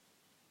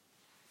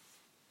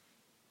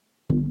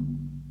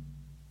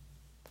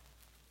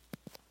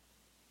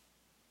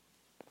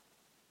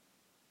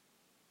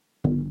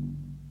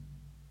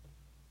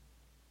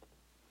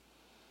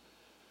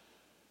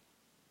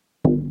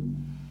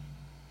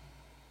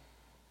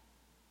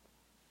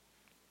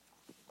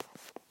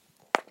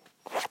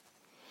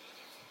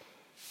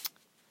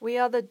We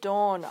are the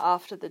dawn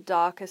after the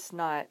darkest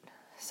night,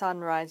 sun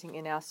rising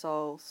in our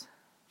souls.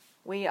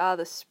 We are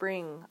the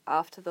spring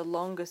after the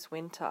longest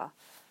winter,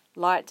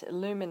 light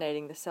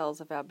illuminating the cells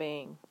of our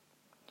being.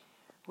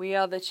 We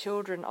are the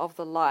children of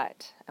the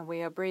light, and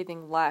we are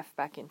breathing life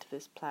back into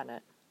this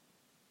planet.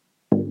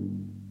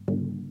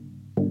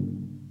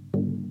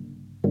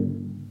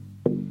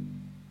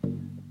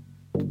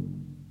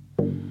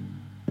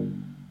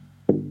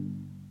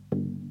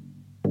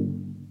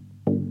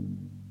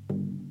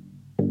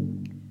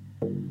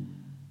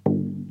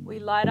 We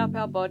light up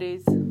our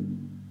bodies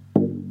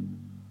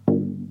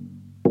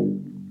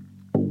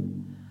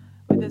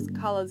with its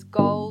colours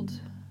gold,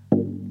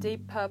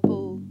 deep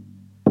purple,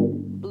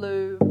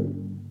 blue,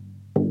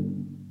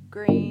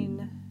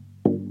 green,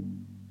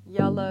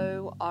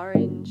 yellow,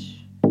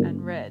 orange,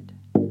 and red.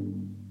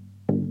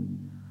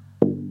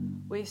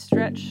 We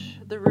stretch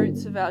the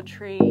roots of our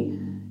tree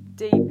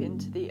deep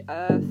into the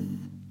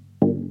earth,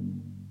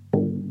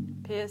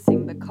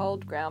 piercing the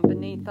cold ground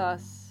beneath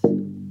us,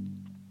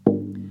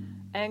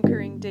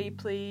 anchoring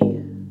deeply,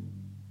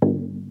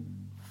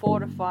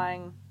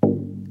 fortifying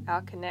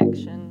our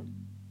connection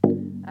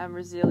and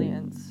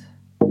resilience.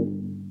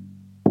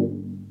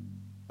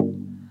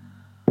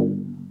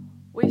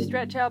 We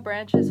stretch our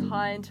branches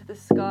high into the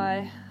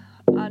sky,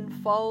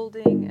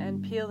 unfolding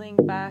and peeling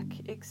back,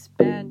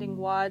 expanding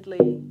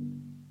widely.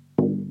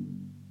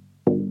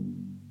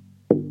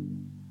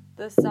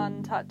 The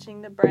sun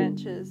touching the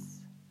branches,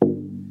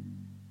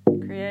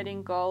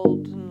 creating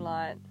golden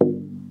light.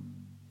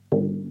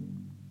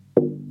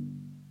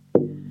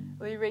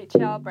 We reach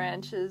our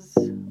branches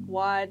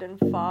wide and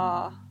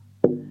far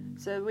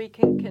so we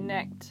can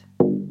connect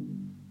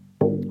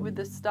with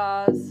the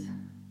stars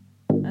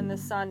and the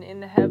sun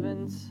in the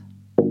heavens.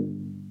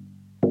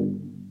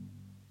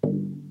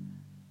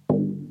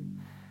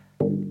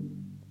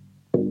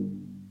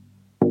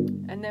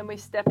 And then we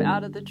step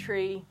out of the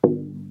tree,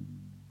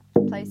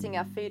 placing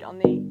our feet on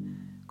the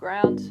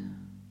ground,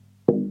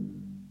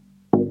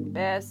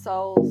 bare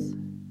soles,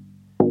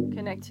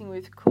 connecting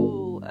with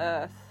cool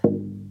earth.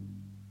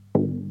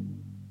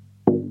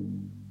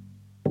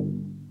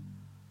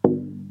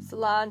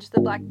 Solange the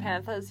Black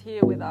Panther is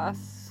here with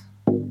us.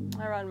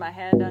 I run my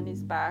hand down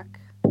his back.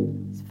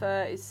 His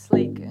fur is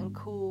sleek and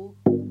cool.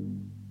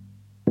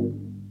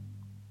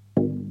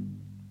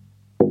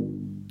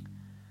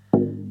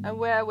 And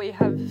where we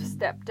have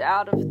stepped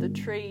out of the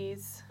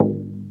trees,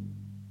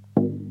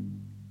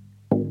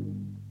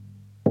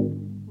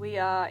 we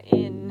are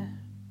in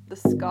the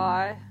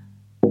sky,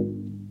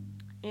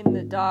 in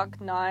the dark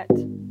night,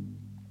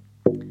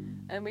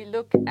 and we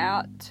look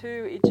out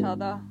to each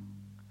other.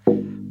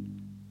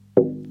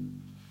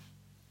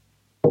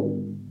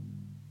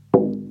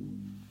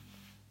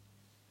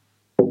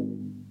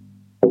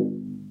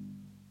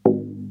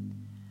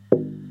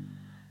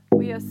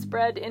 We are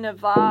spread in a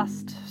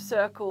vast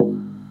circle,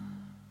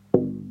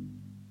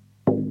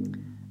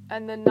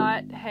 and the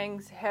night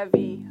hangs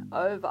heavy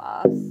over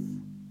us,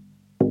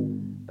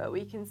 but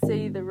we can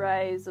see the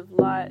rays of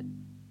light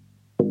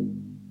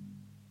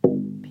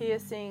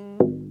piercing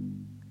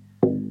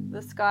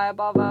the sky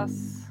above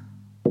us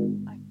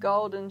like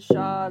golden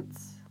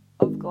shards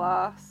of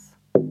glass.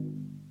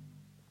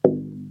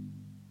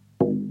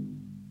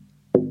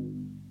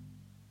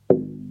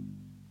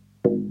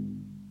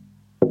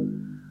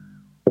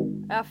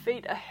 Our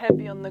feet are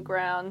heavy on the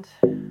ground,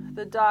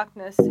 the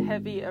darkness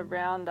heavy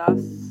around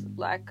us,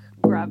 like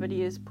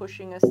gravity is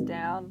pushing us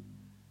down.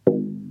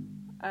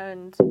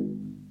 And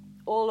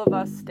all of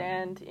us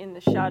stand in the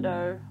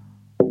shadow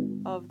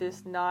of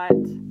this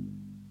night.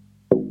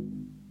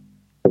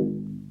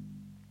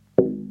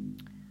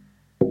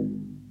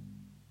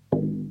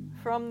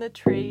 From the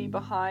tree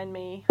behind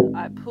me,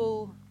 I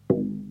pull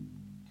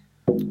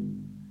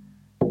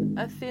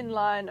a thin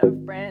line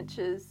of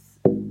branches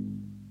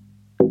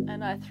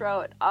and I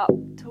throw it up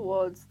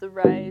towards the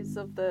rays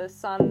of the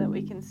sun that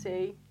we can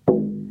see.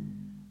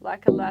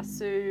 Like a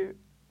lasso,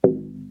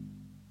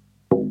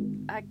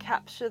 I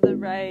capture the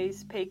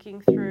rays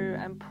peeking through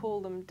and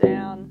pull them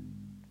down.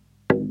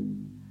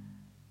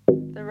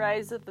 The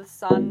rays of the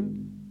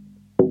sun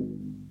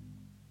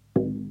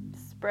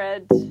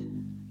spread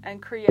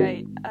and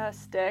create a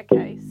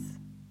staircase,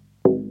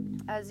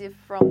 as if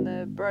from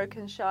the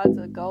broken shards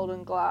of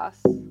golden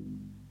glass.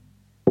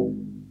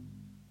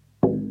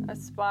 A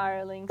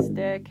spiraling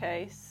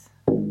staircase,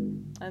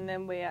 and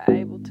then we are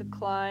able to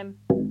climb.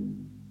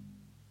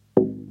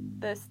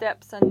 The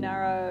steps are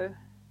narrow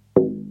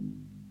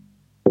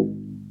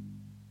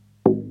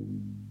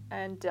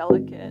and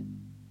delicate,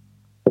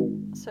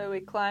 so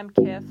we climb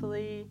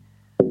carefully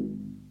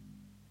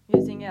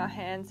using our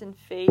hands and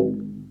feet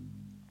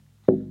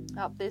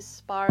up this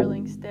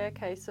spiraling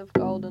staircase of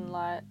golden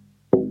light.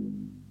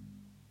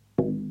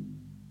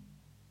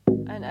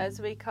 And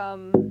as we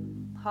come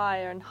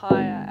higher and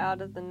higher out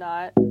of the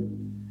night,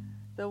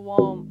 the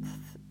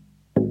warmth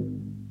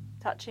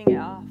touching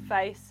our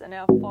face and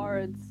our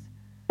foreheads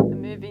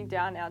and moving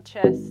down our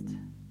chest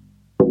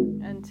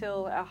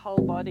until our whole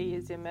body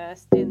is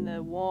immersed in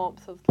the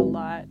warmth of the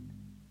light.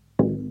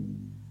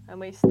 and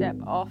we step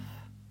off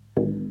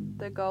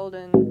the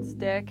golden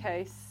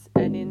staircase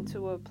and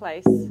into a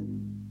place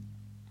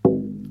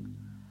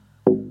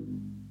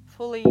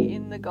fully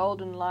in the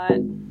golden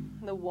light,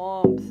 the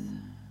warmth,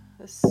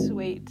 the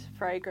sweet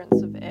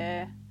fragrance of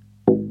air.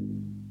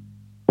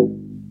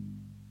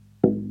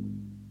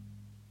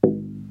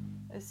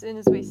 As soon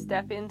as we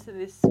step into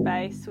this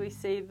space, we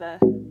see the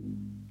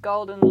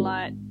golden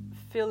light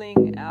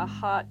filling our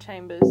heart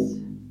chambers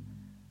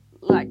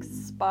like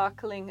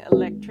sparkling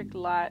electric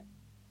light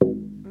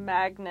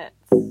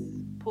magnets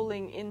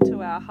pulling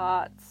into our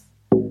hearts.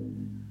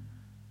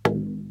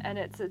 And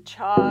it's a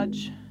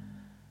charge,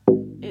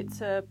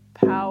 it's a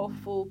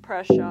powerful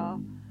pressure,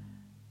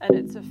 and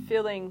it's a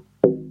filling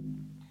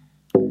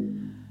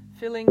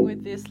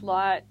with this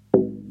light,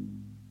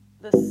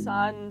 the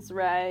sun's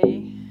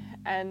ray,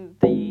 and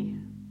the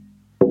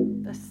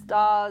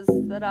stars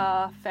that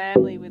are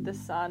family with the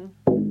sun.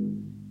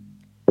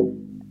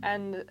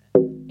 And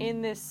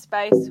in this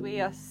space we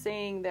are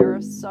seeing there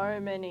are so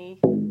many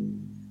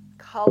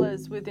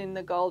colours within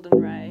the golden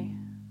ray.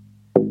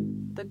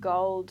 The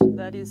gold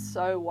that is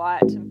so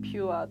white and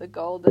pure, the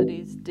gold that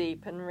is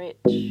deep and rich,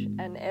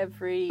 and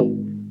every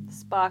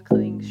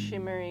sparkling,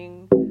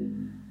 shimmering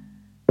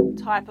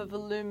type of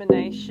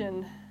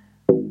illumination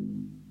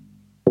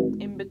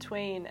in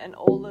between, and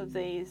all of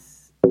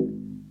these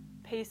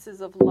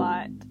pieces of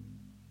light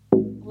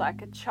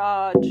like a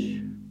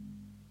charge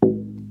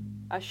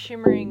are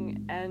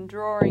shimmering and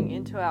drawing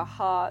into our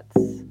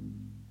hearts,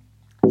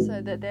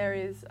 so that there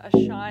is a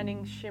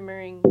shining,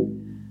 shimmering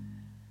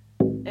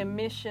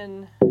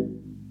emission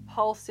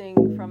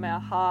pulsing from our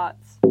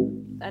hearts,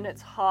 and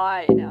it's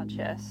high in our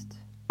chest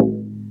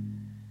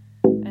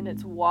and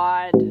it's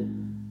wide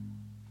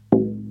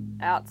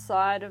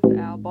outside of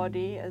our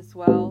body as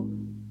well.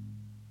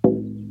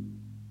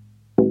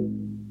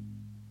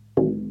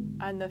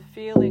 And the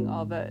feeling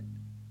of it,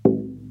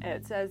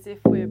 it's as if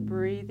we're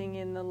breathing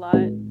in the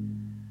light,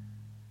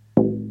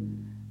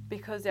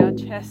 because our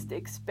chest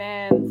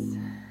expands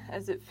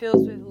as it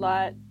fills with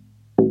light.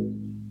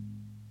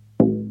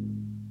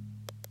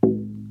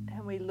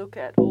 And we look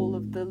at all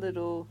of the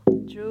little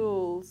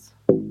jewels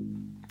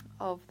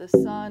of the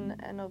sun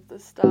and of the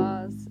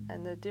stars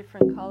and the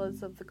different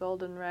colours of the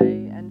golden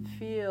ray, and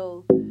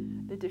feel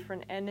the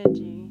different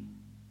energy,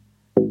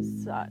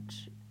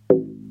 such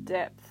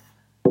depth.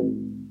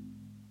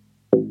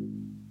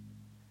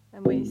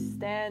 And we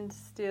stand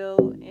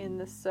still in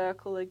the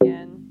circle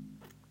again,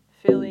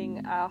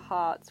 filling our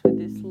hearts with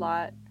this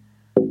light,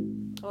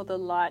 or the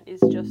light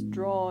is just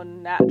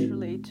drawn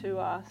naturally to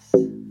us.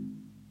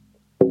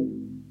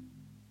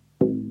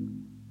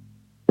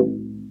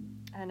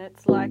 And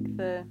it's like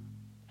the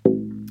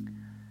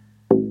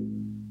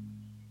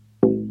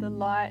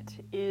light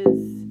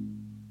is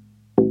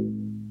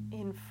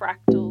in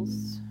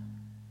fractals,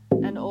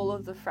 and all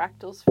of the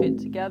fractals fit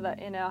together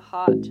in our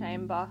heart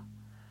chamber.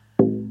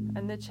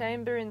 And the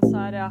chamber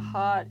inside our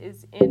heart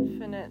is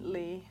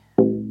infinitely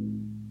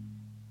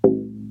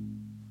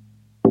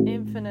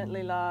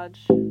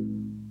large.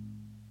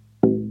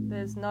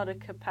 There's not a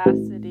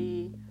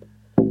capacity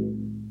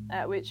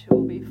at which it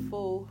will be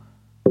full.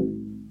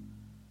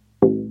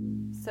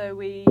 So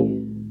we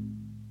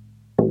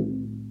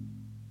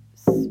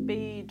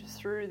speed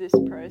through this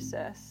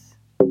process.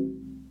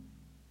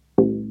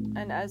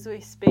 And as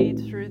we speed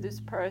through this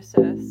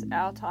process,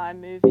 our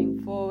time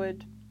moving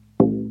forward,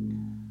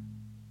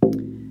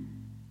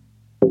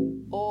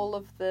 all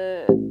of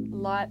the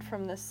light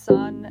from the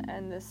sun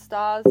and the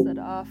stars that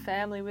are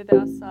family with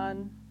our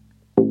sun,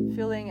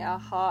 filling our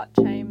heart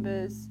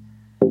chambers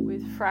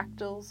with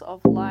fractals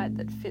of light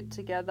that fit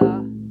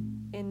together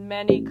in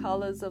many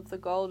colours of the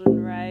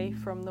golden ray,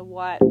 from the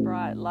white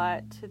bright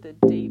light to the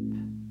deep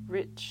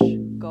rich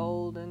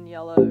golden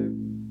yellow.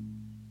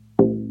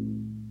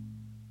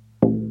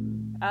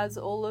 As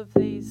all of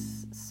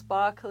these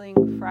sparkling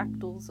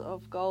fractals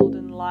of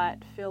golden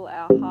light fill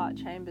our heart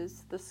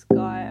chambers, the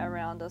sky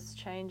around us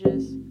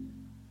changes.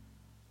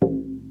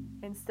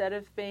 Instead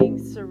of being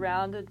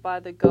surrounded by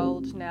the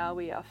gold, now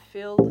we are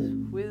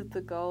filled with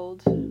the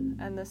gold,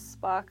 and the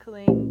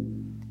sparkling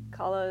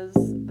colours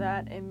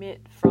that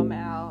emit from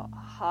our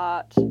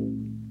heart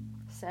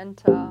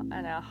center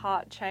and our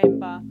heart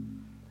chamber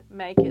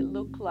make it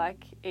look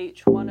like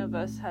each one of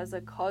us has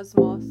a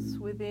cosmos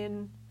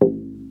within,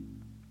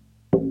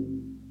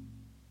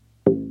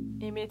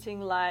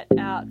 emitting light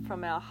out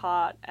from our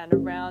heart and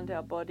around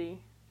our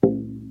body.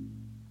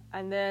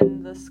 And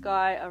then the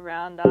sky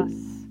around us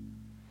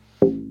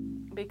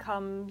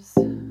becomes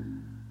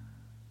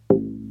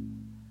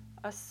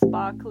a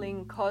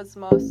sparkling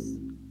cosmos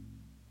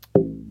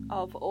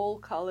of all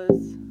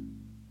colours,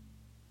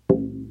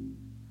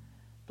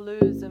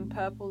 blues and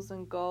purples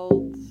and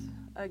golds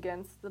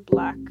against the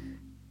black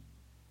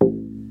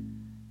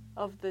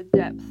of the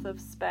depth of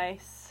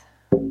space.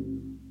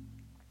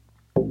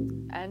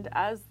 And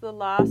as the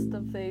last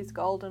of these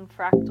golden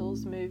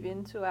fractals move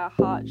into our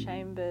heart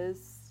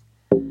chambers,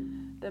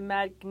 the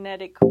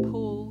magnetic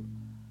pull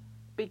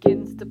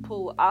begins to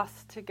pull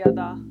us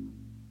together,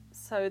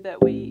 so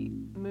that we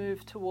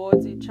move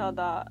towards each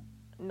other,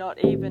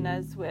 not even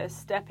as we're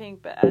stepping,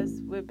 but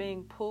as we're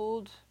being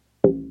pulled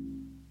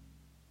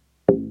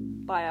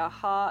by our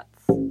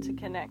hearts to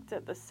connect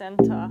at the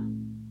center.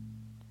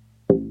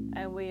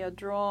 And we are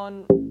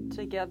drawn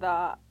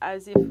together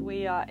as if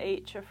we are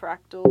each a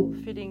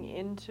fractal fitting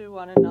into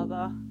one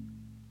another.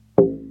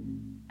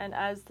 And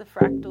as the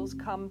fractals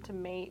come to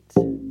meet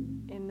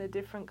in the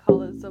different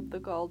colors of the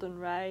golden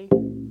ray,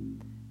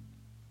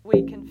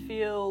 we can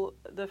feel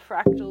the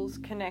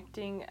fractals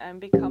connecting and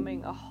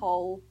becoming a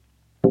whole.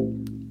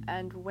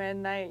 And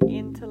when they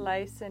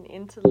interlace and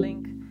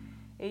interlink,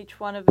 each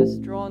one of us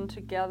drawn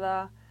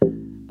together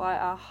by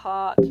our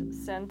heart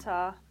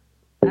center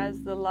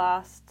as the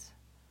last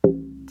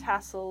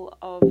tassel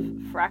of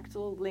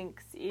fractal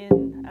links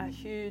in a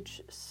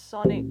huge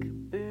sonic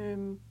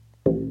boom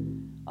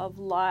of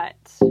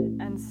light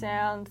and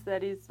sound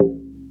that is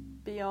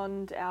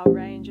beyond our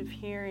range of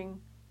hearing,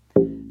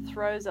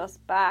 throws us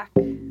back,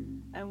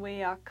 and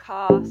we are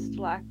cast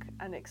like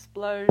an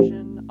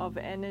explosion of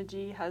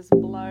energy has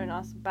blown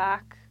us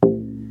back,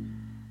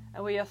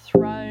 and we are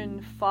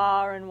thrown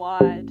far and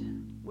wide.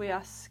 We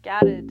are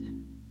scattered.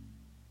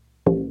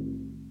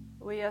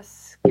 We are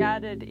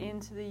scattered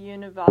into the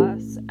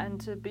universe and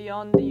to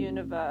beyond the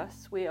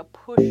universe. We are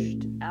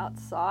pushed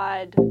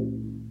outside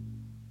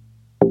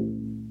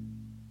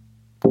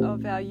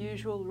of our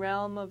usual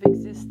realm of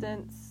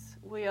existence.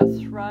 We are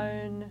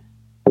thrown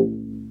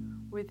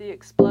with the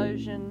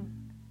explosion,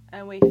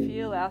 and we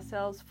feel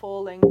ourselves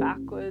falling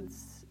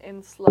backwards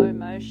in slow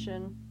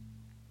motion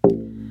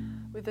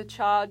with a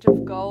charge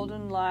of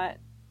golden light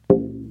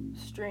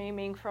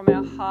streaming from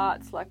our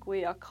hearts like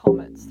we are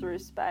comets through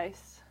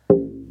space.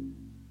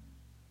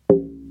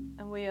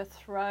 And we are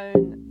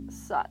thrown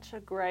such a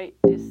great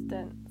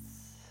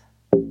distance.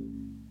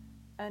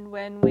 And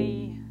when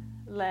we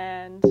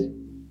land,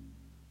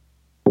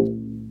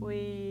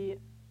 we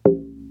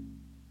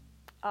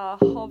are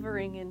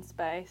hovering in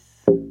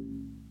space.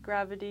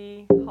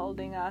 Gravity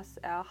holding us.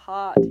 Our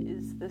heart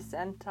is the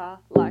center,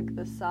 like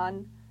the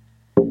sun.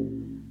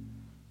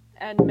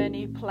 And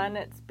many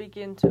planets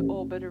begin to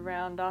orbit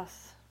around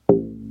us.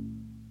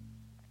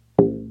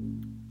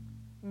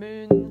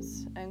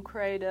 Moons and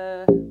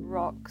crater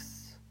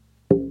rocks,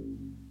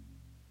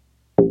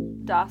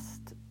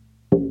 dust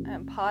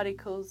and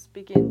particles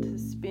begin to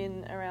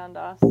spin around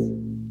us,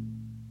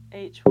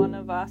 each one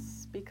of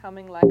us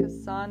becoming like a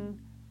sun.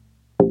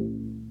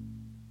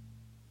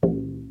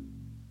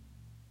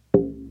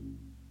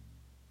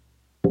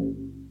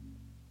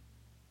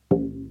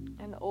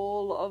 And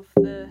all of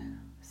the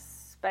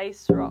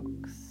space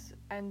rocks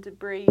and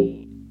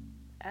debris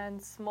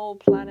and small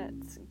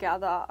planets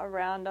gather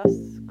around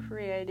us,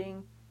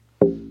 creating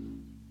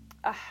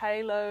a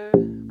halo,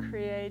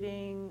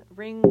 creating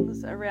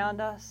rings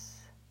around us.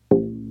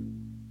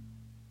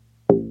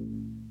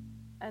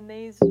 And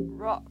these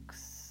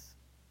rocks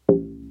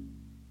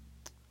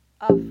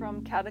are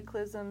from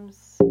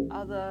cataclysms,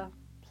 other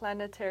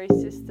planetary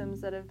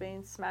systems that have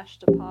been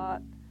smashed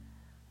apart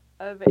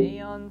over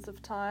eons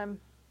of time.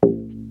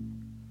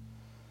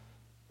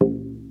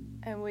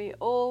 And we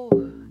all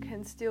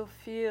can still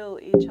feel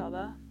each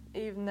other,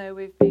 even though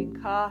we've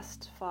been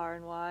cast far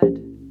and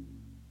wide.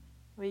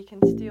 We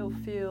can still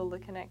feel the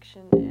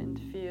connection and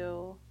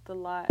feel the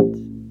light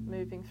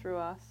moving through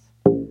us.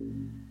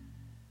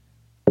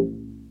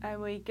 And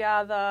we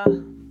gather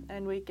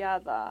and we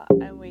gather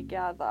and we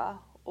gather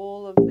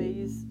all of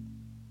these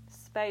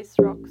space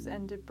rocks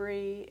and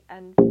debris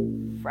and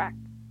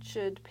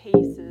fractured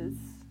pieces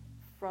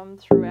from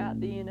throughout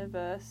the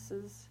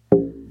universes,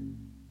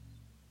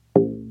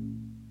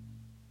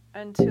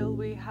 until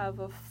we have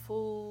a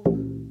full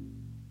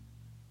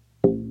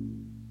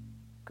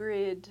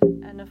grid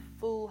and a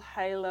full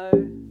halo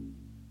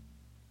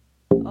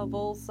of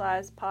all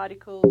size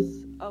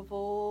particles, of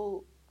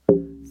all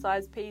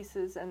size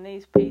pieces, and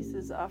these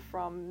pieces are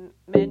from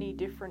many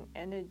different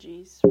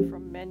energies,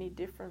 from many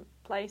different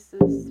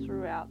places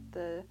throughout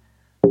the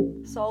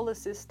solar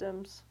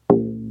systems.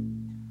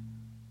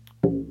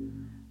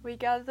 We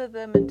gather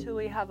them until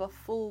we have a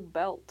full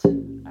belt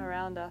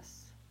around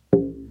us.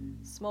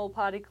 Small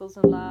particles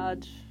and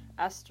large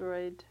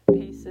asteroid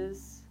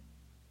pieces,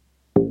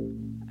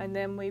 and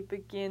then we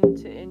begin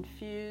to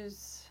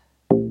infuse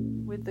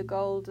with the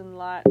golden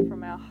light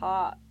from our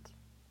heart,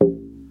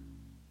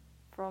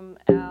 from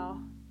our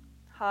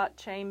heart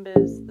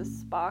chambers, the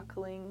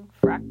sparkling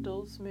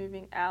fractals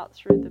moving out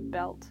through the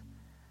belt,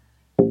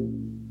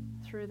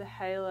 through the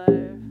halo,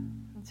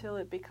 until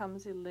it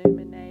becomes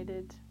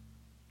illuminated.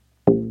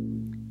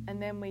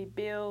 And then we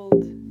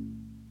build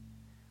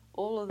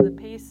all of the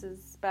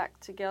pieces back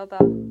together,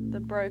 the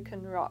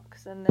broken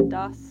rocks and the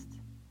dust,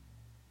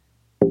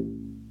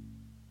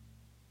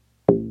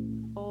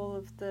 all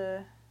of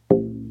the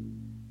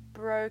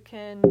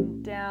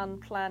broken down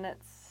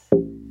planets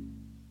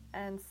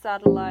and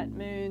satellite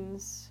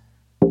moons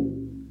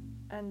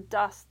and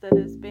dust that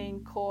has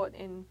been caught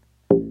in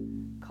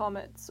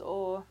comets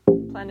or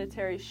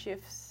planetary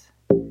shifts.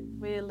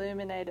 We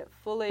illuminate it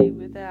fully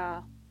with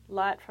our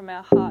light from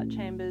our heart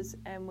chambers,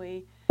 and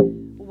we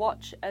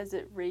watch as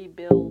it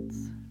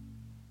rebuilds.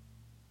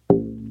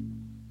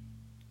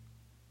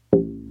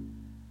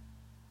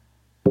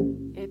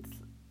 It's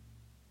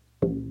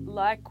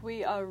like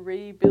we are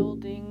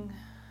rebuilding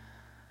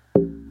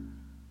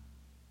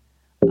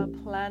a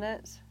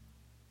planet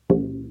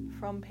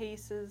from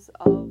pieces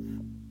of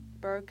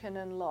broken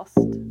and lost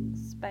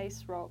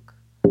space rock.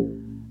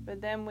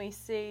 But then we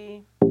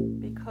see,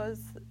 because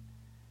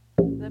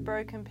the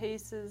broken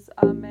pieces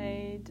are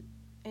made,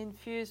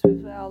 infused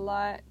with our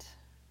light,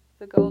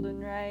 the golden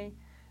ray,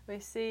 we're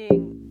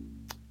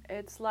seeing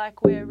it's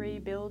like we're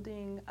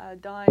rebuilding a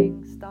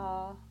dying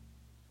star.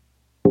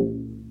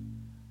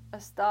 A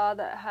star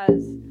that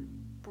has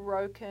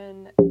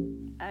broken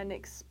and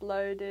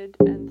exploded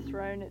and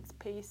thrown its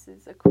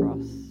pieces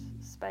across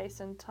space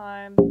and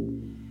time.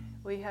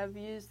 We have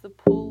used the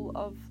pull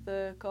of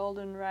the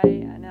golden ray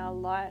and our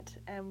light,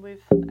 and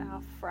with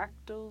our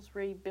fractals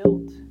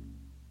rebuilt,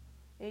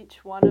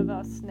 each one of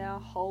us now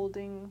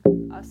holding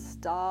a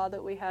star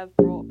that we have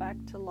brought back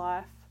to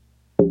life,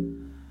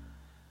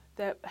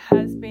 that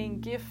has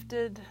been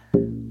gifted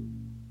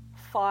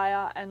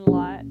fire and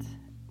light,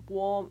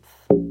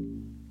 warmth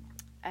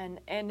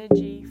and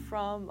energy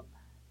from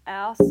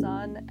our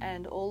sun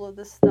and all of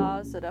the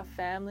stars that are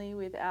family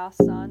with our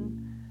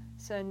sun.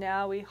 So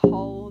now we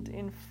hold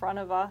in front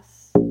of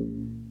us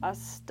a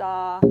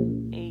star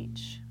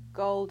each,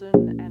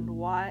 golden and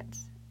white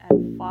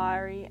and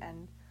fiery,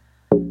 and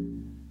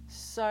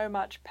so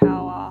much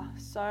power,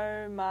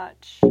 so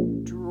much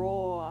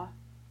draw.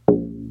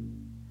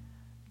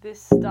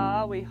 This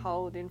star we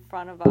hold in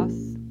front of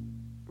us,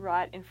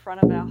 right in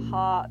front of our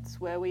hearts,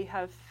 where we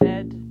have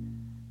fed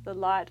the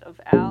light of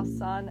our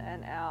sun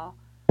and our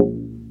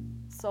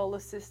solar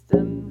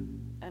system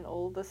and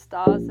all the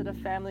stars that are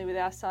family with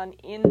our sun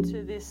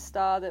into this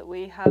star that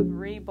we have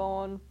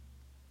reborn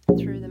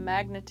through the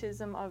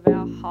magnetism of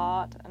our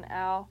heart and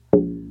our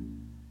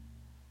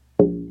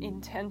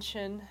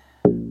intention,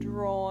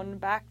 drawn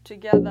back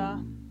together,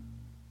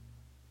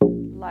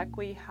 like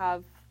we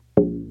have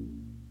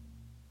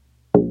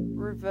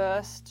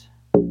reverse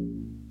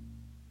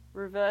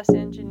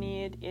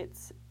engineered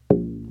its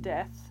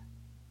death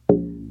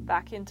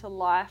back into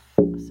life,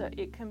 so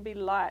it can be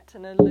light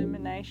and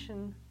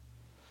illumination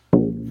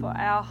for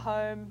our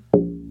home.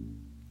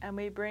 And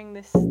we bring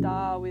this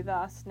star with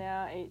us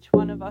now, each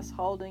one of us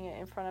holding it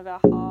in front of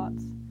our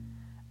hearts,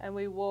 and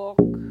we walk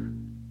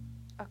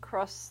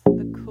across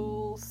the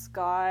cool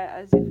sky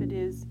as if it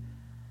is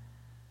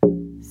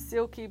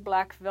silky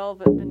black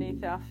velvet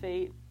beneath our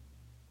feet.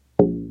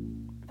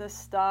 The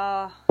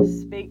star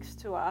speaks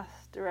to us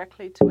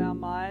directly to our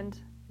mind,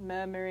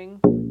 murmuring,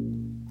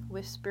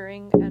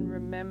 whispering, and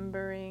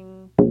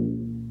remembering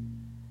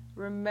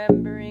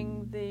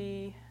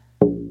the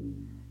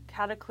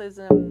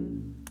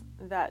cataclysm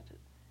that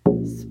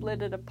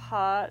split it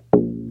apart,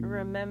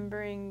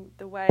 remembering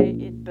the way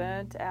it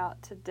burnt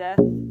out to death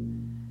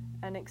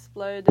and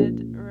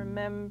exploded,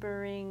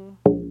 remembering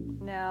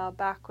now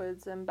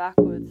backwards and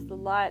backwards the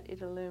light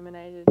it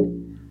illuminated,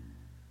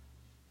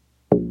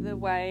 the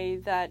way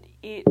that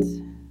it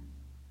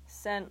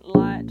sent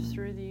light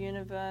through the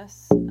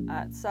universe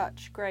at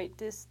such great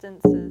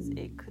distances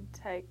it could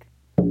take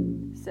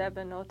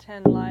 7 or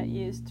 10 light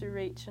years to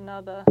reach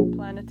another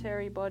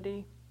planetary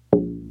body.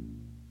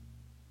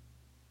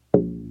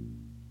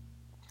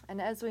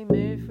 And as we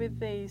move with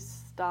these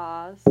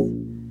stars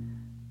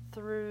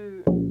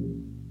through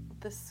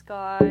the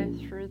sky,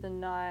 through the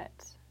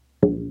night,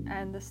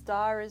 and the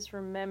star is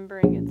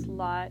remembering its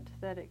light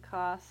that it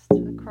casts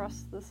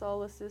across the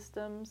solar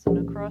systems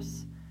and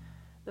across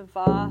the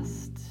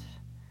vast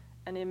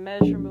and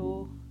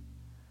immeasurable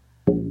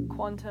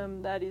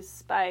quantum that is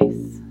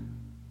space,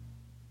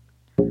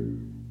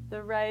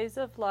 the rays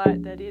of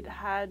light that it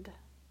had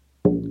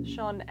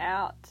shone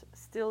out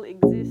still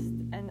exist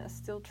and are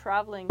still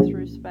traveling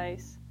through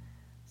space.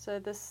 So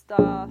the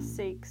star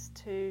seeks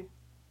to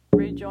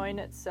rejoin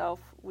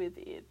itself with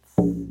its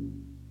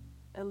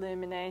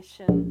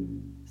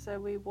illumination. So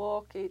we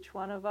walk, each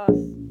one of us,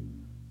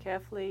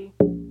 carefully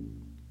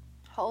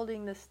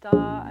holding the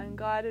star and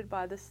guided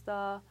by the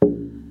star,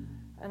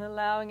 and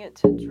allowing it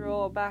to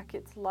draw back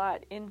its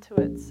light into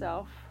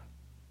itself.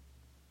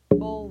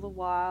 All the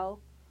while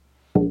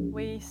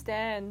we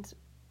stand,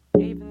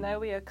 even though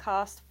we are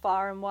cast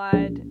far and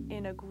wide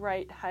in a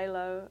great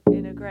halo,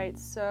 in a great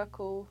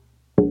circle,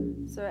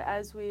 so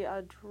as we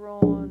are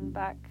drawn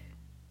back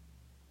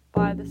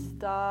by the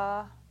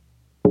star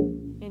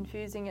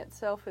infusing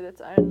itself with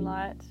its own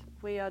light,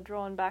 we are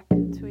drawn back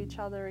to each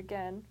other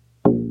again.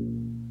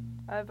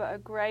 Over a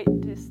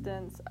great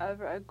distance,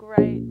 over a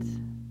great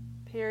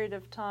period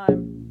of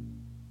time,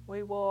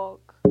 we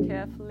walk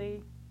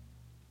carefully,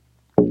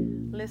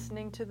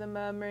 listening to the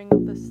murmuring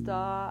of the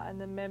star and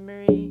the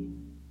memory,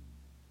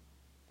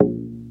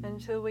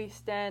 until we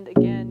stand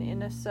again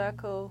in a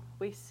circle.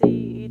 We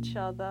see each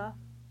other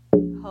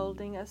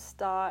holding a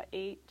star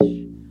each.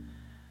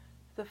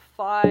 The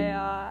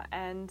fire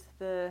and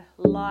the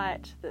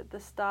light that the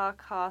star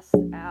casts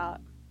out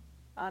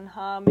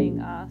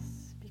unharming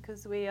us,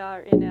 because we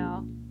are in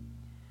our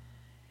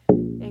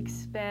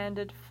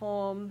expanded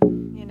form,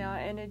 in our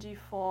energy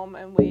form,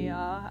 and we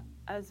are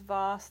as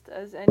vast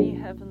as any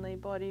heavenly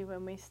body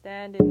when we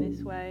stand in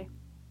this way.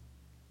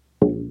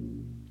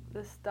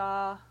 The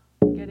star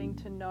getting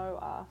to know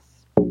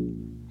us,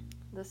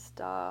 the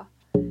star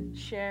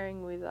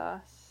sharing with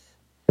us,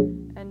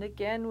 and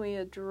again we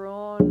are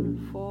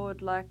drawn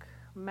forward like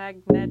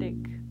magnetic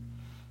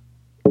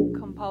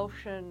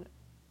compulsion.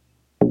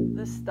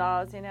 The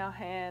stars in our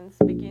hands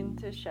begin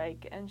to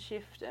shake and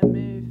shift and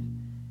move,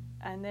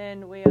 and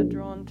then we are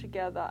drawn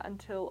together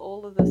until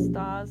all of the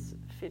stars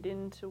fit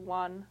into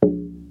one,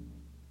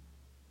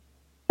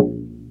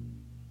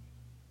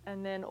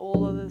 and then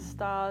all of the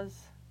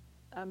stars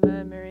are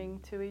murmuring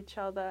to each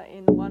other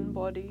in one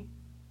body.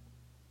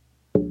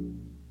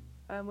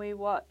 And we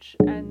watch,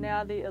 and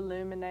now the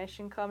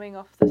illumination coming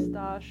off the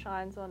star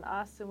shines on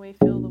us, and we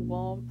feel the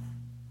warmth,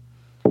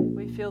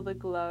 we feel the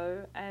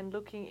glow, and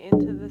looking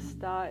into the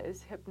star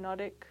is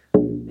hypnotic.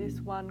 This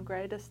one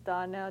greater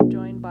star now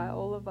joined by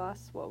all of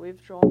us, what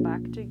we've drawn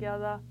back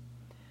together.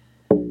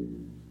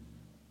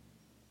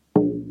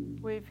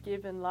 We've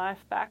given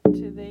life back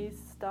to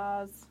these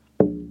stars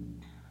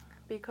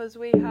because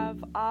we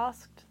have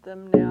asked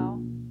them now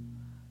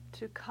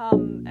to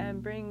come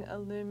and bring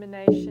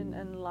illumination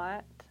and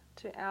light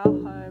to our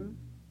home,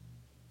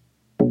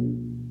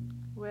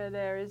 where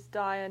there is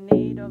dire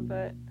need of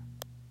it,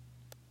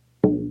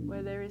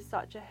 where there is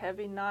such a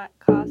heavy night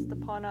cast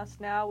upon us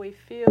now. We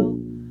feel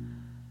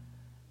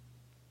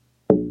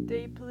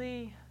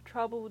deeply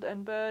troubled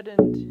and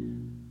burdened.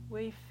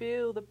 We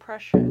feel the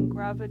pressure and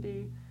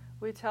gravity.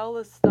 We tell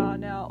the star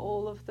now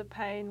all of the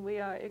pain we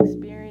are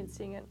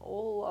experiencing and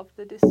all of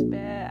the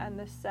despair and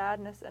the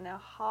sadness and our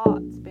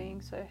hearts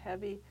being so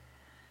heavy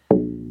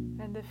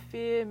and the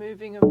fear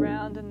moving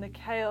around and the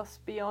chaos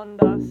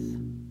beyond us.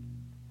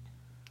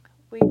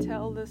 We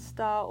tell the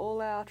star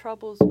all our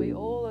troubles. We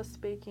all are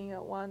speaking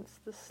at once.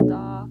 The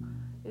star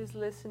is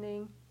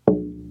listening.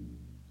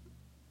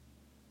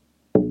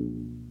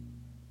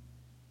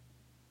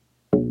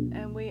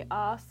 And we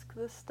ask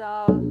the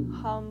star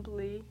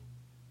humbly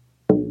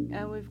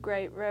and with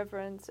great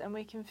reverence, and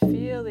we can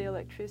feel the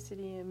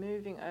electricity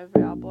moving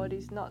over our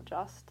bodies, not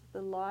just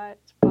the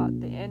light, but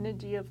the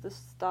energy of the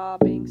star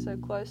being so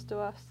close to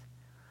us.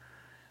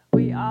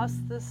 We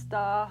ask the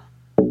star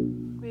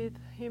with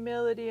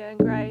humility and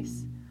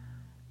grace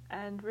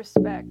and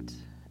respect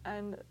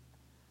and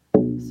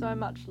so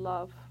much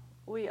love.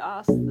 We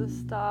ask the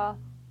star,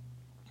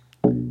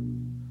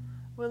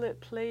 will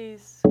it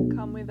please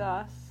come with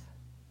us?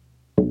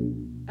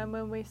 And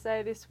when we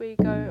say this, we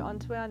go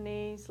onto our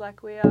knees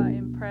like we are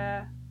in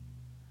prayer,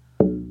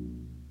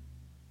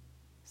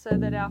 so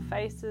that our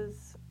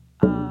faces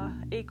are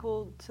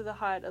equal to the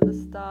height of the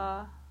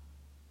star.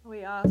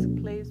 We ask,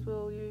 please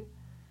will you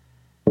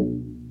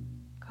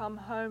come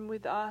home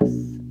with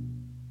us?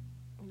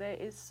 There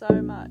is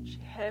so much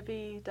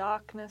heavy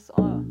darkness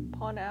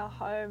upon our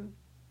home,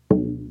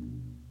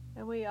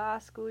 and we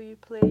ask, will you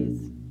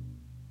please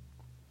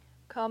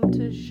come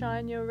to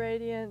shine your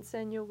radiance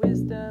and your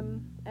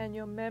wisdom and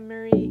your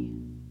memory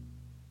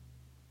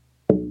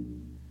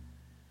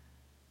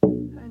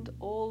and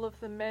all of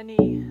the many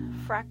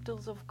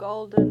fractals of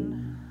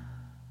golden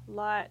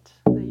light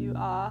that you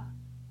are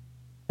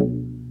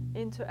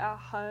into our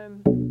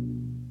home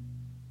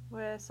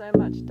where so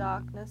much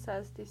darkness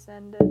has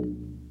descended.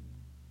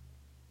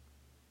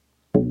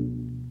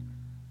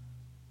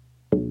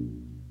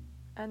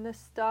 And the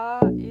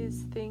star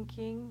is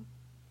thinking,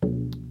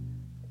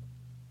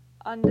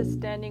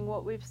 understanding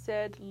what we've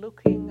said,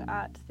 looking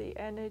at the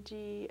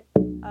energy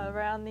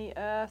around the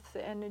earth,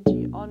 the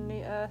energy on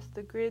the earth,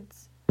 the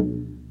grids,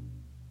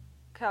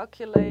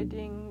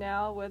 calculating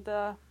now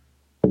whether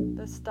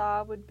the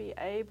star would be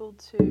able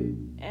to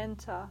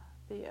enter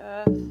the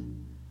earth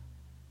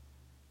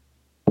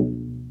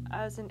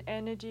as an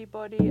energy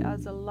body,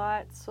 as a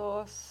light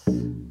source,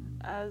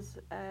 as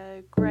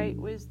a great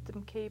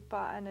wisdom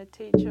keeper and a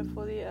teacher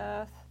for the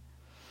earth,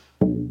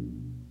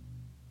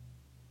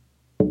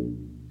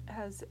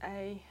 as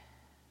a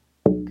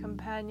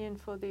companion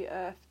for the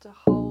earth, to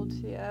hold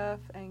the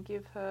earth and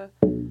give her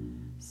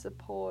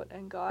support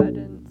and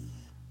guidance,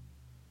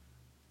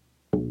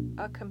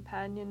 a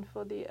companion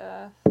for the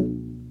earth,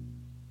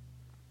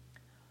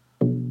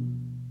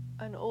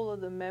 and all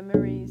of the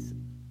memories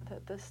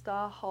that the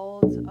star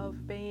holds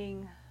of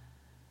being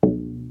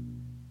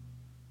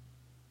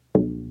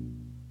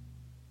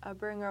a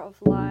bringer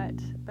of light,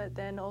 but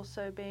then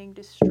also being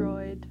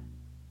destroyed,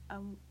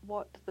 and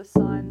what the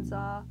signs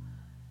are,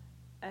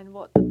 and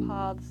what the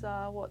paths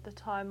are, what the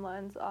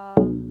timelines are,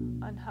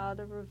 and how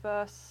to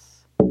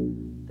reverse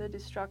the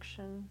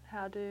destruction,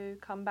 how to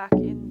come back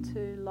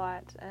into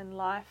light and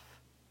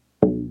life.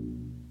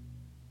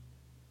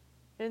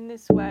 In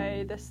this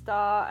way, the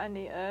star and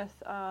the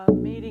earth are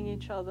meeting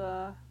each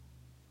other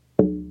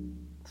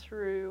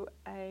through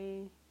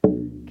a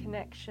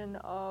connection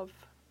of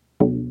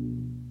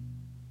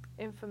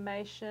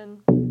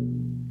information.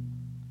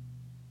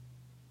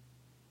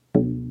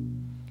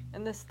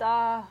 And the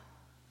star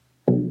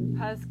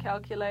has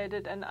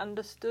calculated and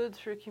understood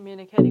through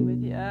communicating with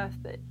the earth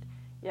that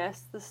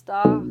yes, the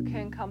star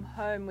can come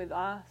home with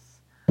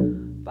us,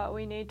 but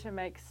we need to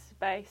make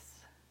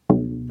space.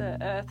 The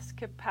earth's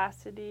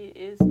capacity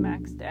is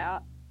maxed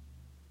out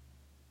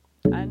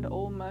and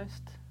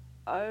almost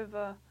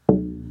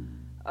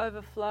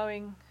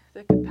overflowing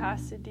the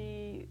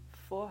capacity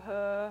for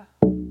her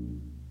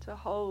to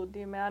hold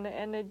the amount of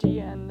energy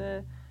and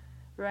the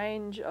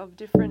range of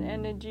different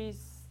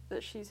energies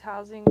that she's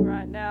housing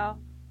right now.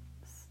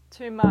 It's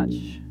too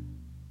much.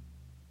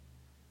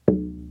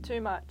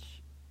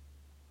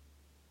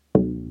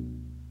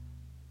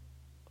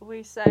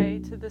 We say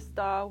to the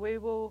star, we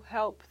will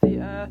help the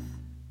earth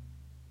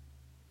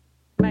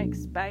make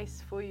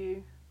space for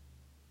you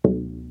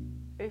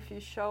if you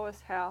show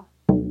us how.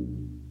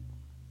 And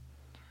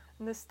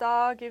the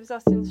star gives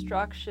us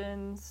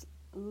instructions.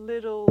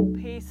 Little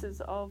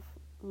pieces of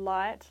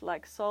light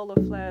like solar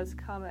flares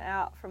come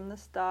out from the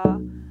star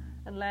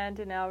and land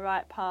in our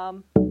right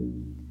palm.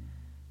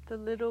 The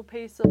little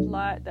piece of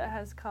light that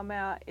has come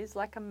out is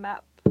like a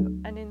map,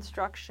 an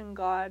instruction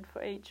guide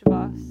for each of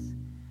us.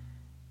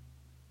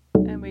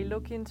 And we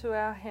look into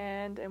our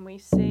hand and we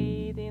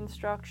see the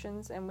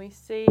instructions and we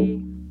see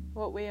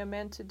what we are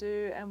meant to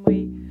do, and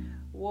we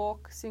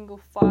walk single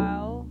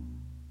file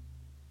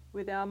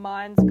with our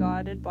minds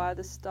guided by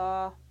the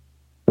star.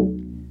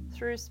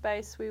 Through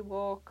space we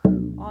walk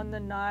on the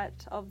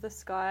night of the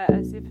sky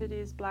as if it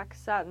is black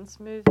satin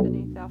smooth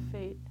beneath our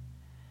feet.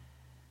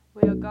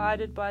 We are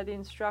guided by the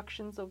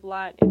instructions of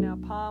light in our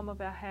palm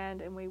of our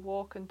hand, and we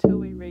walk until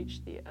we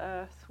reach the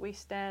earth. We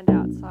stand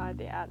outside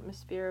the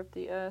atmosphere of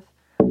the earth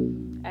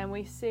and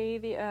we see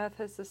the earth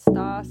as the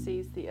star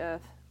sees the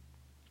earth.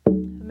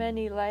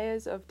 Many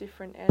layers of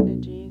different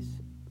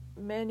energies,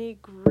 many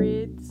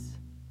grids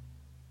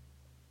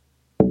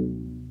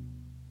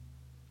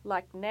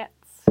like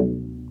nets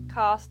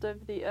cast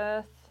over the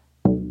earth,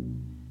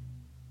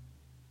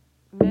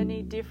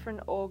 many different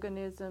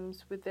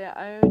organisms with their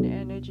own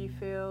energy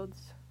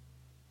fields,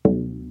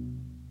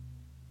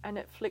 and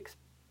it flicks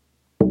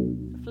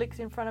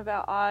in front of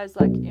our eyes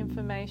like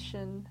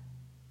information.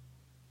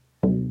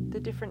 The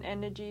different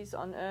energies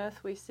on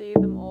earth, we see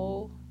them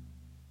all,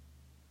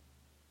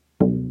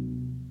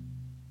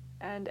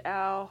 and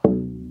our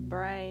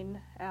brain,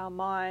 our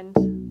mind,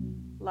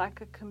 like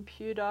a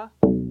computer,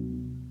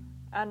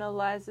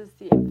 analyzes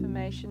the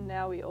information.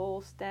 Now we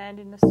all stand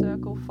in a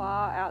circle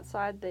far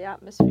outside the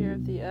atmosphere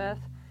of the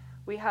earth.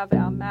 We have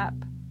our map,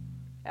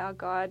 our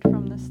guide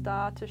from the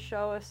star to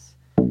show us.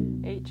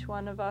 Each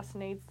one of us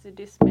needs to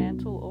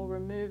dismantle or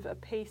remove a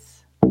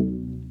piece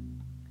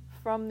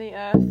from the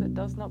earth that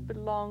does not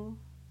belong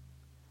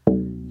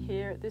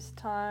here at this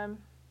time.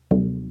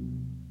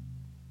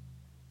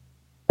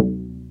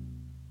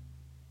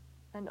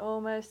 And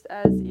almost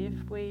as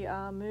if we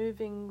are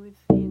moving with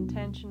the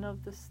intention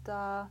of the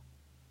star,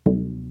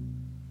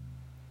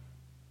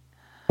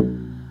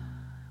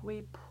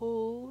 we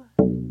pull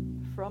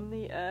from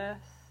the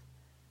earth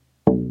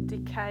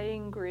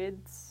decaying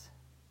grids,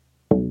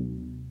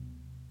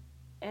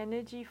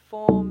 energy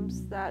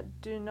forms that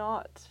do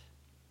not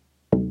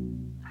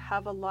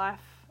have a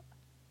life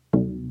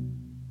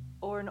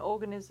or an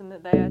organism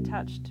that they are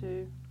attached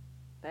to.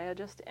 They are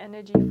just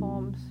energy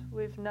forms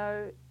with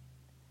no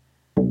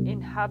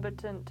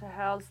inhabitant to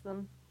house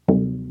them.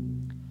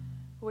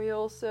 We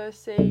also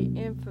see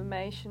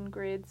information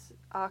grids,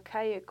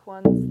 archaic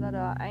ones that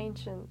are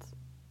ancient,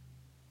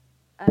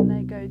 and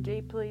they go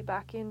deeply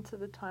back into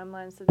the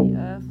timelines of the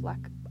earth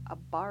like a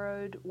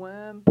burrowed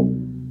worm.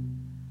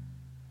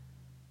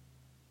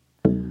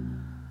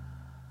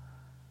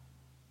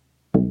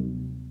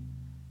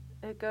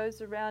 It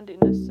goes around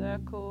in a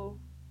circle,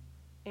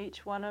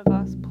 each one of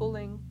us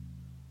pulling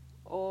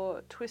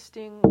or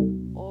twisting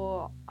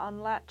or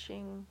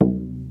unlatching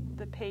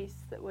the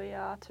piece that we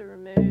are to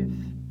remove.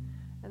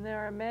 And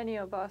there are many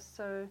of us,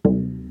 so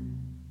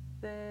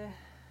the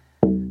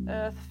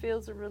earth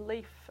feels a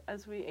relief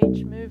as we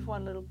each move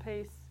one little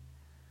piece.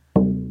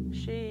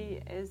 She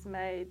is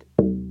made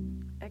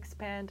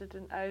expanded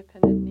and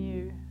open and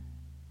new.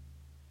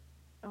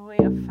 And we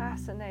are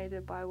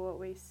fascinated by what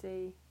we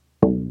see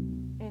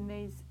in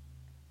these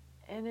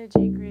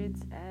energy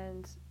grids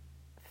and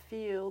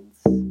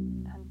fields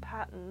and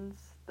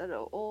patterns that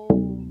are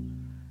all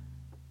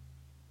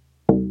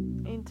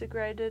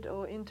integrated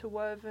or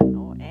interwoven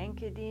or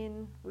anchored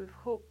in with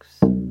hooks.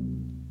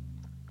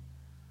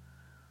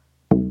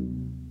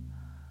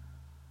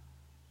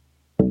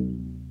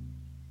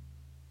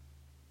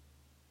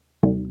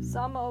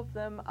 Some of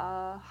them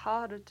are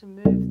harder to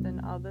move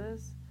than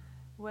others.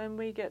 When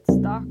we get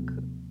stuck,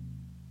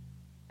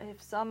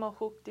 if some are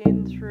hooked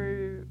in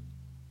through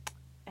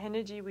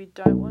energy we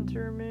don't want to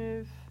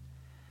remove,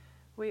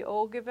 we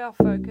all give our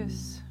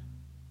focus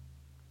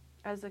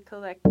as a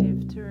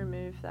collective to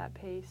remove that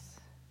piece.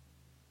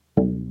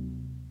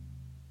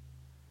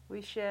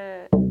 We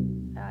share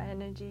our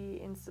energy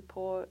in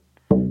support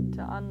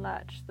to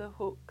unlatch the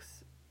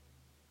hooks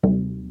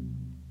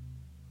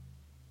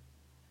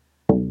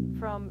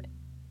from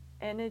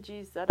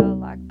energies that are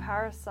like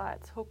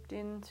parasites hooked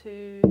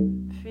into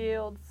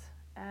fields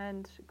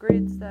and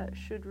grids that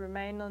should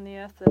remain on the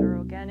earth, that are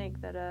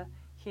organic, that are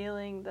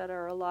healing, that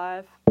are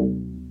alive.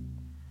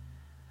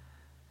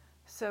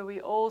 So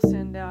we all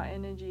send our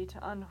energy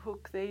to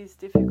unhook these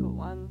difficult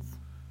ones.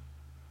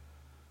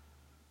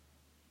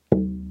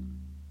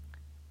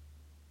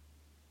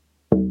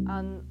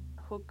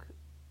 Unhook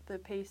the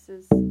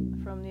pieces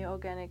from the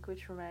organic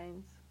which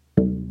remains.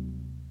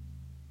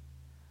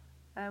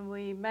 And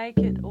we make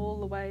it all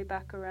the way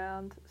back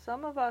around.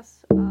 Some of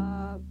us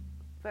are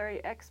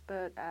very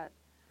expert at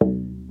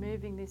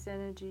moving this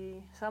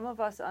energy. Some of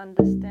us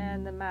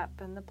understand the map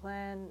and the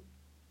plan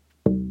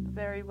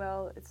very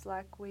well. It's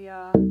like we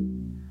are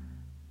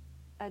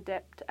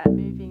adept at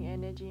moving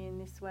energy in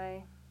this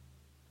way.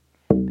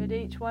 But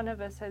each one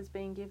of us has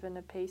been given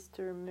a piece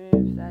to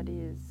remove that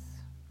is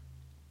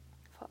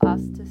for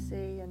us to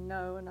see and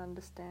know and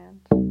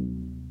understand.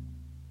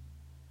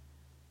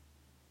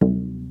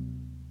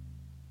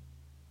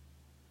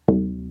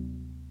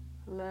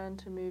 Learn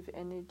to move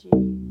energy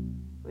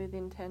with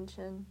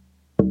intention.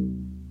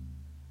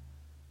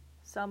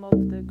 Some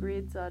of the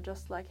grids are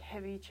just like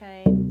heavy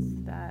chains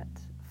that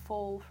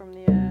fall from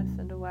the earth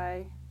and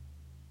away.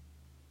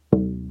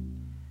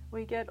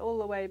 We get all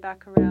the way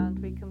back around,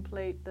 we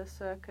complete the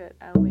circuit,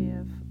 and we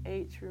have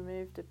each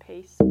removed a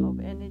piece of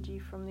energy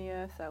from the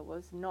earth that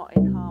was not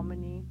in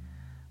harmony.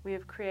 We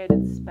have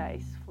created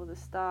space for the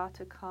star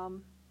to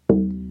come,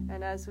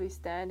 and as we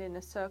stand in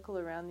a circle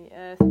around the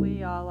earth,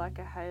 we are like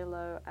a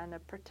halo and a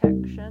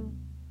protection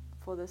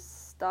for the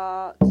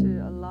star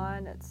to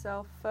align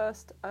itself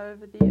first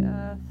over the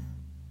earth,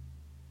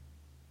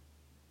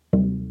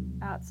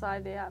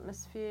 outside the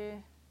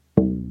atmosphere.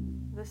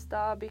 The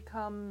star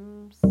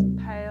becomes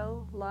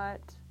pale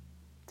light,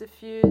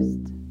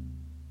 diffused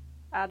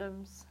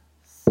atoms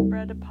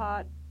spread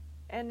apart,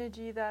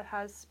 energy that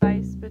has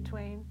space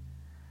between,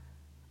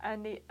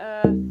 and the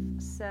earth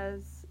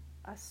says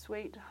a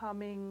sweet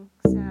humming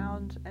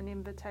sound, an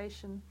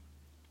invitation.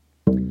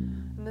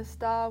 And the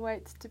star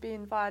waits to be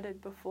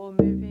invited before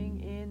moving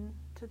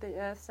into the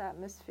earth's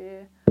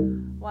atmosphere.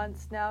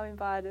 Once now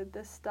invited,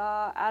 the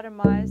star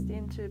atomized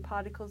into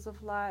particles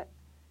of light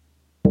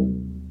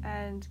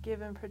and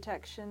given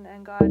protection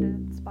and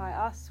guidance by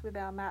us with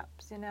our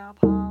maps in our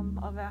palm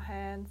of our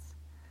hands,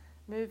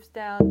 moves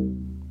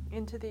down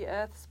into the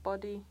earth's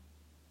body.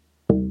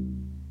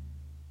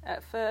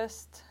 At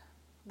first,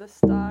 the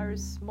star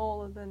is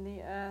smaller than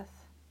the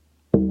earth.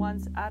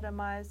 Once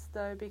atomized,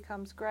 though,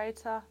 becomes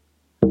greater,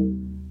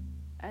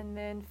 and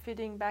then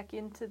fitting back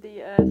into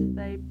the earth,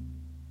 they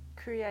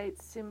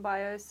create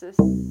symbiosis.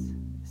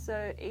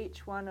 So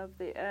each one of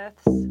the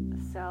earth's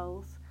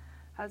cells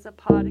has a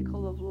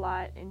particle of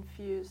light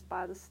infused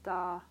by the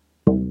star.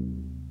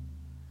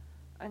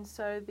 And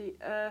so the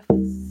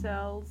earth's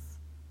cells,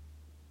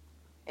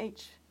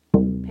 each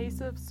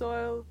piece of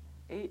soil,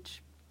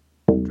 each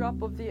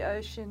drop of the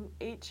ocean,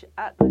 each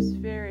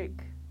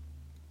atmospheric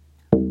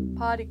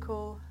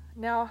particle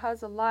now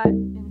has a light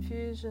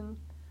infusion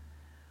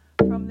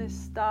from this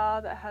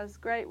star that has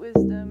great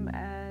wisdom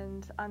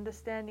and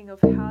understanding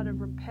of how to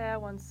repair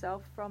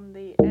oneself from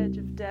the edge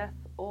of death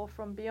or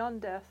from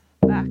beyond death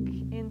back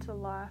into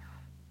life.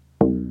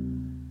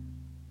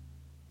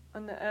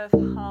 And the earth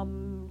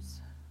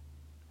hums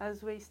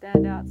as we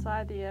stand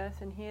outside the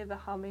earth and hear the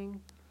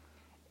humming.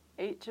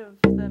 Each of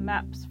the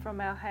maps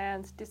from our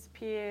hands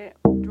disappear,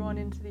 drawn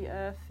into the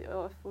earth,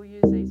 or if we'll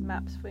use these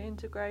maps for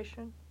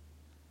integration.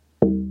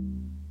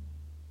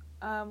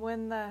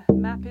 When the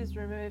map is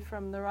removed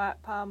from the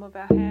right palm of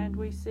our hand,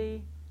 we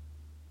see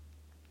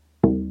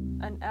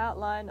an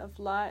outline of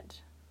light,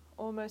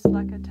 almost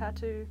like a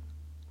tattoo,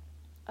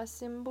 a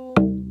symbol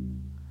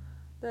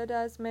that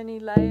has many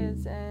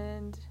layers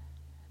and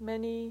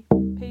many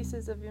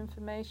pieces of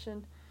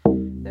information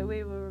that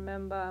we will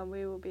remember and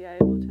we will be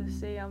able to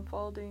see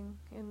unfolding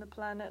in the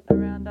planet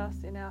around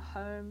us, in our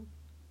home.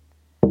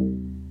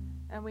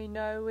 And we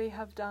know we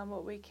have done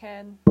what we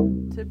can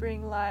to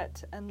bring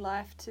light and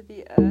life to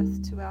the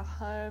earth, to our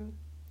home.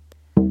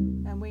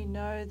 And we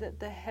know that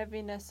the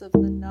heaviness of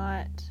the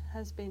night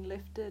has been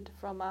lifted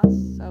from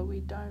us, so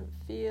we don't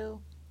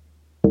feel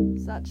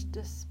such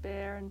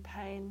despair and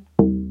pain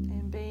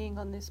in being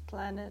on this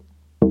planet.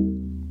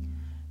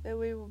 That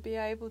we will be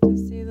able to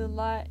see the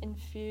light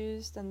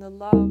infused and the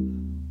love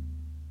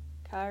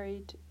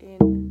carried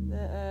in the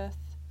earth,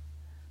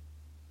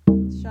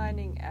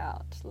 shining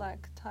out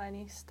like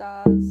tiny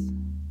stars.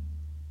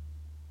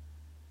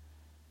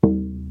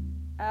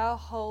 Our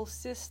whole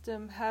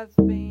system have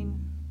been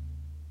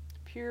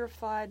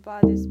purified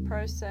by this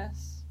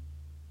process.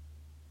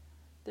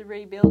 The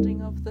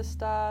rebuilding of the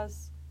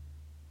stars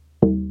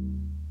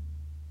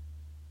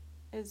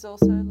is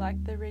also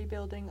like the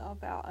rebuilding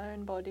of our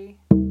own body.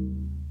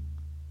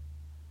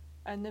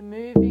 And the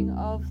moving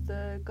of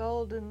the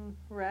golden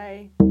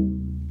ray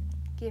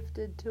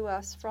gifted to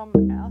us from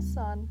our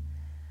sun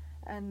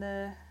and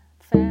the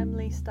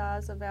family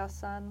stars of our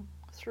sun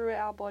through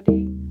our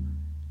body.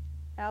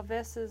 Our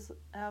vessels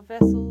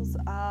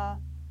are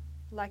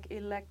like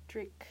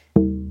electric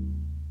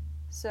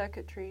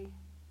circuitry,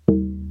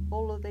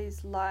 all of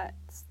these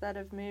lights that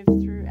have moved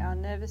through our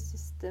nervous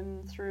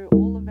system, through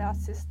all of our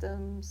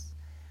systems,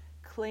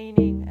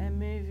 cleaning and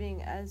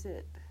moving as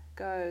it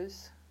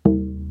goes.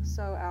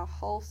 So our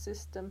whole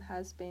system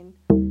has been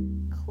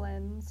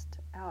cleansed,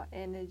 our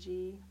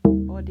energy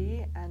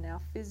body and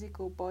our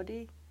physical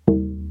body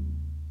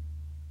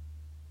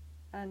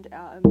and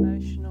our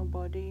emotional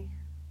body,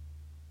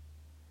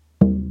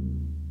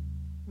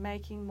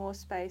 making more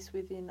space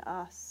within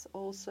us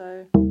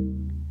also,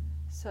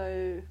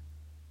 so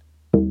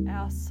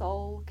our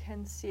soul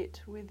can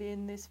sit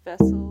within this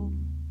vessel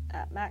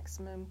at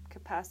maximum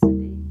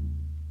capacity.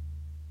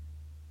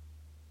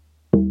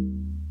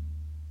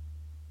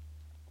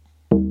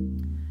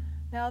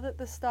 Now that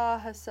the star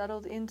has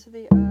settled into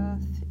the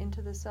earth,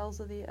 into the cells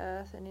of the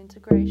earth, and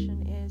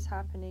integration is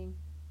happening,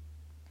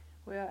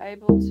 we are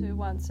able to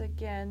once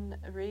again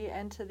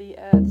re-enter the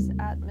earth's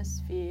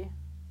atmosphere.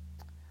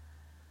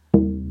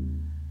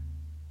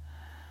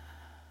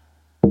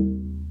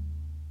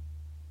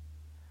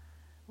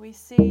 We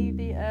see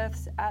the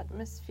earth's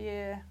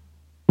atmosphere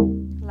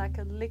like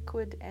a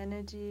liquid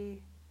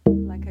energy,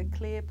 like a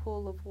clear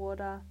pool of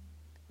water.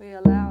 We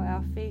allow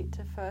our feet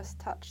to first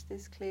touch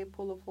this clear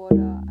pool of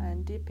water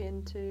and dip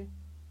into,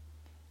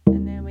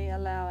 and then we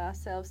allow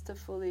ourselves to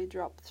fully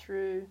drop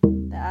through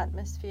the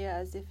atmosphere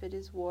as if it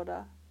is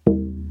water.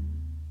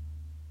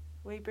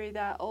 We breathe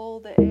out all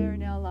the air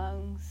in our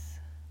lungs,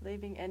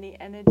 leaving any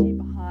energy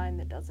behind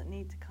that doesn't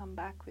need to come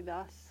back with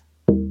us.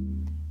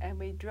 And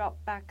we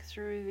drop back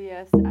through the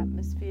earth's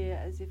atmosphere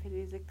as if it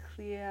is a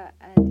clear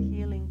and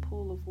healing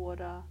pool of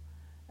water.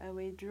 And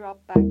we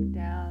drop back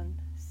down,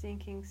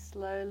 sinking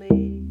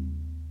slowly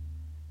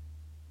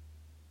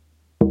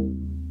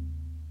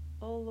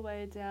all the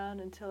way down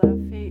until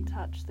our feet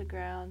touch the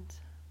ground.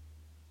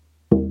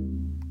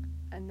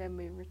 And then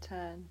we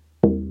return.